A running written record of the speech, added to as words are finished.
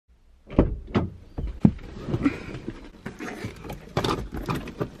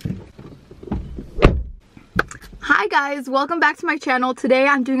guys, welcome back to my channel. Today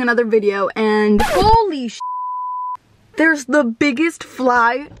I'm doing another video and holy sh**, there's the biggest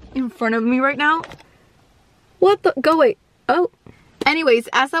fly in front of me right now. What the, go away. Oh. Anyways,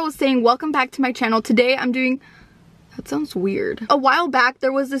 as I was saying, welcome back to my channel. Today I'm doing, that sounds weird. A while back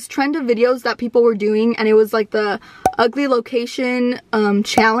there was this trend of videos that people were doing and it was like the ugly location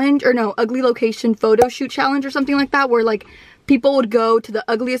challenge, or no, ugly location photo shoot challenge or something like that, where like people would go to the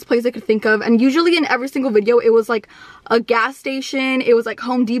ugliest place they could think of, and usually in every single video it was like a gas station, it was like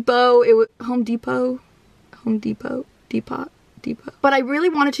Home Depot, it was Depot. But I really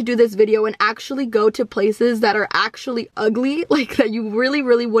wanted to do this video and actually go to places that are actually ugly, like that you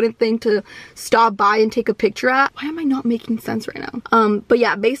really wouldn't think to stop by and take a picture at. Why am I not making sense right now? But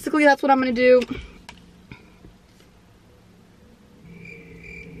yeah, basically that's what I'm gonna do.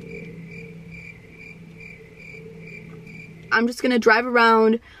 I'm just gonna drive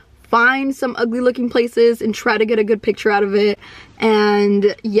around, find some ugly looking places and try to get a good picture out of it.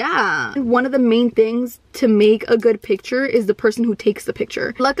 And yeah, one of the main things to make a good picture is the person who takes the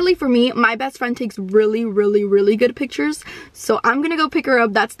picture. Luckily for me, my best friend takes really good pictures, so I'm gonna go pick her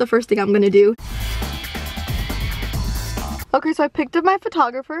up. That's the first thing I'm gonna do. Okay, so I picked up my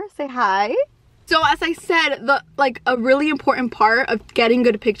photographer. Say hi. So as I said, a really important part of getting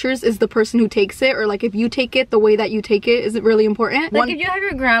good pictures is the person who takes it, or like if you take it, the way that you take it is really important. Like if you have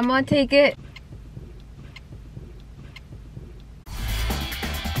your grandma take it.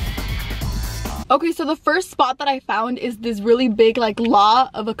 Okay, so the first spot that I found is this really big like lot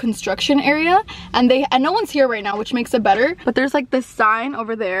of a construction area, and no one's here right now, which makes it better. But there's like this sign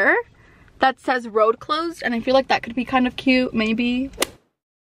over there that says road closed, and I feel like that could be kind of cute, maybe.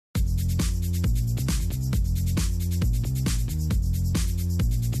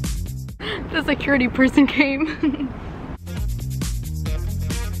 The security person came.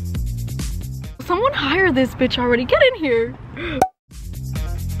 Someone hired this bitch already. Get in here.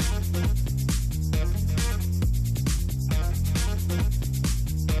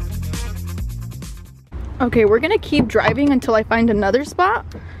 Okay, we're gonna keep driving until I find another spot.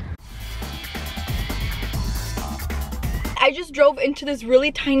 I just drove into this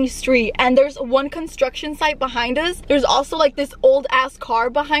really tiny street and there's one construction site behind us. There's also like this old ass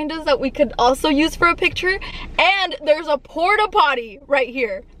car behind us that we could also use for a picture. And there's a porta potty right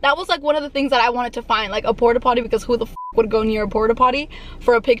here. That was like one of the things that I wanted to find, like a porta potty, because who the f would go near a porta potty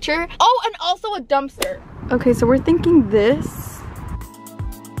for a picture? Oh, and also a dumpster. Okay, so we're thinking this.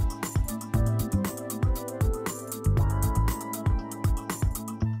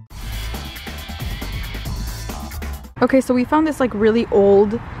 Okay, so we found this like really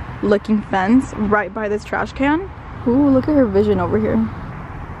old looking fence right by this trash can. Ooh, look at her vision over here.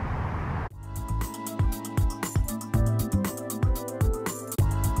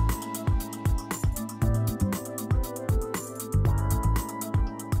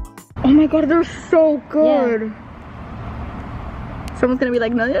 Oh my god, they're so good. Yeah. Someone's gonna be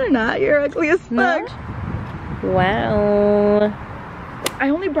like, no, you're not. You're ugly as fuck. No? Wow. I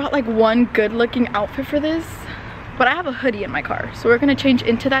only brought like one good looking outfit for this. But I have a hoodie in my car, so we're gonna change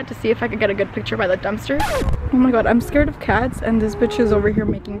into that to see if I can get a good picture by the dumpster. Oh my god, I'm scared of cats, and this bitch is over here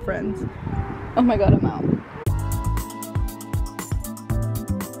making friends. Oh my god, I'm out.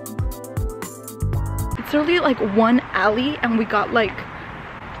 It's literally like one alley, and we got like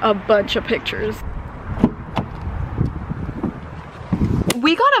a bunch of pictures.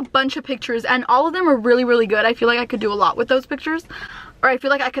 We got a bunch of pictures, and all of them are really good. I feel like I could do a lot with those pictures, or I feel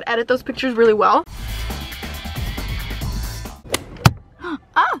like I could edit those pictures really well.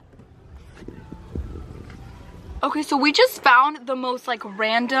 Okay, so we just found the most like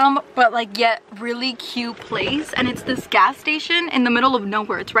random but like yet really cute place, and it's this gas station in the middle of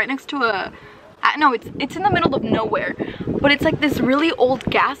nowhere. It's right next to a no, it's in the middle of nowhere, but it's like this really old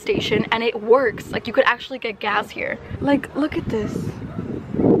gas station and it works. Like you could actually get gas here. Like, look at this.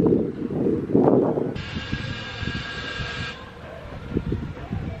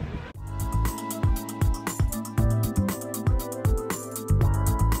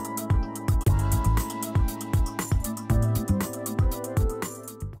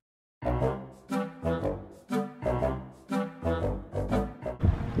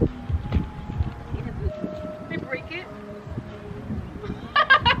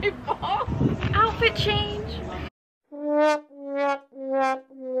 Outfit change.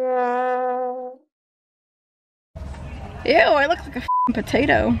 Ew, I look like a f***ing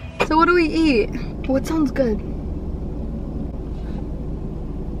potato. So what do we eat? What sounds good?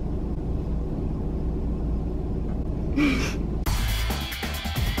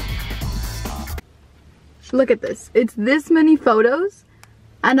 Look at this. It's this many photos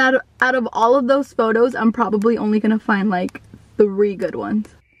And out of all of those photos, I'm probably only gonna find like 3 good ones.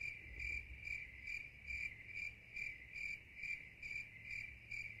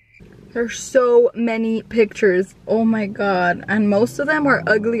 There's so many pictures. Oh my god. And most of them are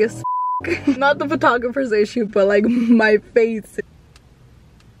ugly as f. Not the photographer's issue, but like my face.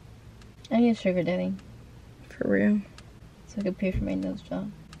 I need a sugar daddy. For real. So I could pay for my nose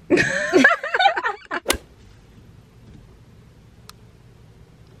job.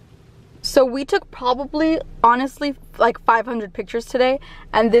 So we took probably, honestly, like 500 pictures today,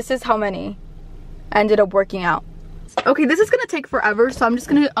 and this is how many ended up working out. Okay, this is gonna take forever, so I'm just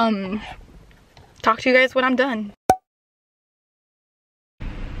gonna talk to you guys when I'm done.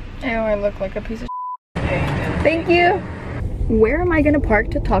 Oh, I look like a piece of shit. Thank you. Where am I gonna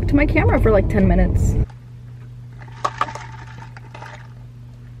park to talk to my camera for like 10 minutes?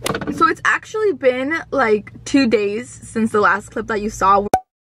 So it's actually been like 2 days since the last clip that you saw.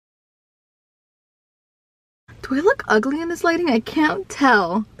 Do I look ugly in this lighting? I can't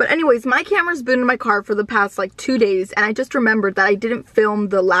tell. But anyways, my camera's been in my car for the past like 2 days, and I just remembered that I didn't film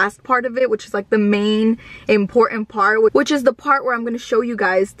the last part of it, which is like the main important part, which is the part where I'm going to show you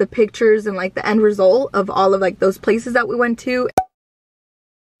guys the pictures and like the end result of all of like those places that we went to.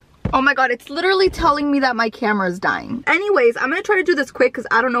 Oh my god, it's literally telling me that my camera is dying. Anyways, I'm gonna try to do this quick because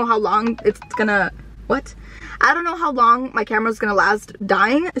I don't know how long it's gonna... What? I don't know how long my camera's gonna last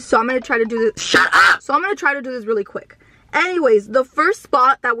dying, so I'm gonna try to do this... Shut up! So I'm gonna try to do this really quick. Anyways, the first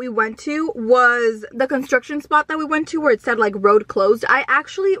spot that we went to was the construction spot that we went to where it said like road closed. I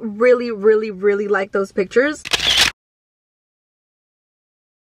actually really like those pictures.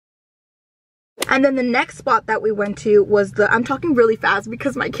 And then the next spot that we went to was the... I'm talking really fast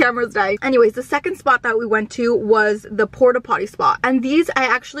because my camera's dying. Anyways, the second spot that we went to was the porta potty spot. And these I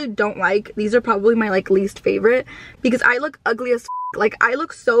actually don't like. These are probably my like least favorite because I look ugly as f. Like I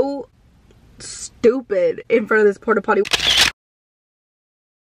look so stupid in front of this porta potty.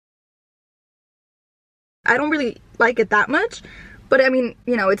 I don't really like it that much. But I mean,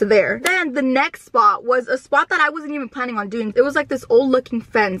 you know, it's there. Then the next spot was a spot that I wasn't even planning on doing. It was like this old looking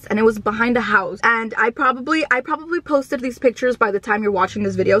fence and it was behind a house. And I probably posted these pictures by the time you're watching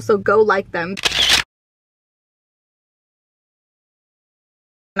this video, so go like them.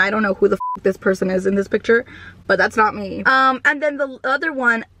 And I don't know who the f this person is in this picture, but that's not me. And then the other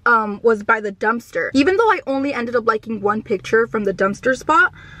one was by the dumpster. Even though I only ended up liking one picture from the dumpster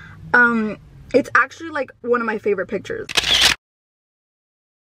spot, it's actually like one of my favorite pictures.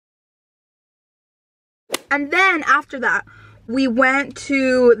 And then after that, we went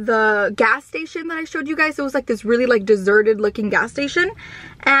to the gas station that I showed you guys. It was like this really like deserted looking gas station.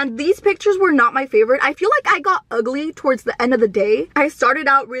 And these pictures were not my favorite. I feel like I got ugly towards the end of the day. I started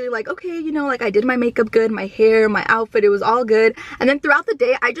out really like, okay, you know, like I did my makeup good, my hair, my outfit, it was all good. And then throughout the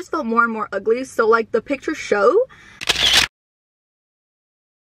day, I just felt more and more ugly. So like the pictures show.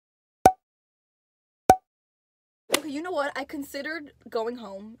 Okay, you know what? I considered going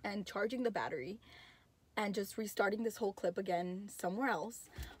home and charging the battery and just restarting this whole clip again somewhere else,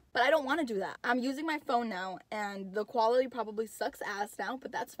 but I don't want to do that. I'm using my phone now and the quality probably sucks ass now,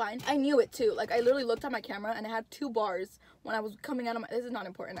 but that's fine. I knew it too. Like I literally looked at my camera and it had 2 bars when I was coming out of my... This is not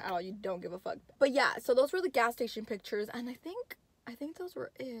important at all, you don't give a fuck. But yeah, so those were the gas station pictures, and I think those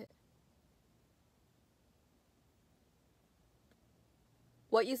were it.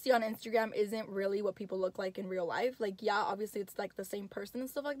 What you see on Instagram isn't really what people look like in real life. Like, yeah, obviously it's like the same person and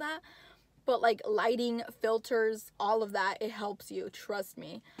stuff like that, but like lighting, filters, all of that, it helps you, trust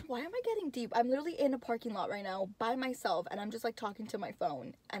me. Why am I getting deep? I'm literally in a parking lot right now by myself and I'm just like talking to my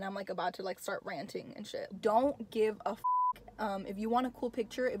phone and I'm like about to like start ranting and shit. Don't give a f. If you want a cool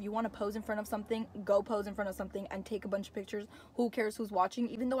picture, if you want to pose in front of something, go pose in front of something and take a bunch of pictures. Who cares who's watching?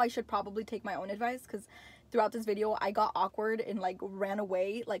 Even though I should probably take my own advice, because throughout this video I got awkward and like ran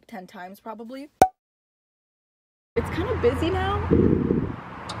away like 10 times probably. It's kind of busy now,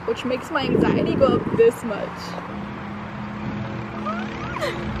 which makes my anxiety go up this much.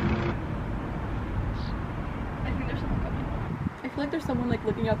 I think there's someone coming. I feel like there's someone like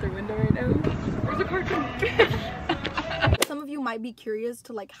looking out their window right now. There's a cartoon. Some of you might be curious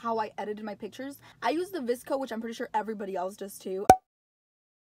to like how I edited my pictures. I use the VSCO, which I'm pretty sure everybody else does too.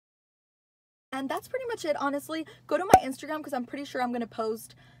 And that's pretty much it, honestly. Go to my Instagram because I'm pretty sure I'm gonna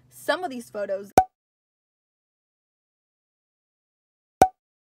post some of these photos.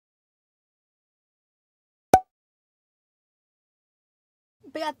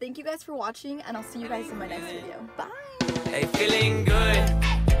 But yeah, thank you guys for watching, and I'll see you guys in my next video. Bye! Hey, feeling good,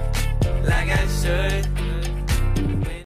 like I should.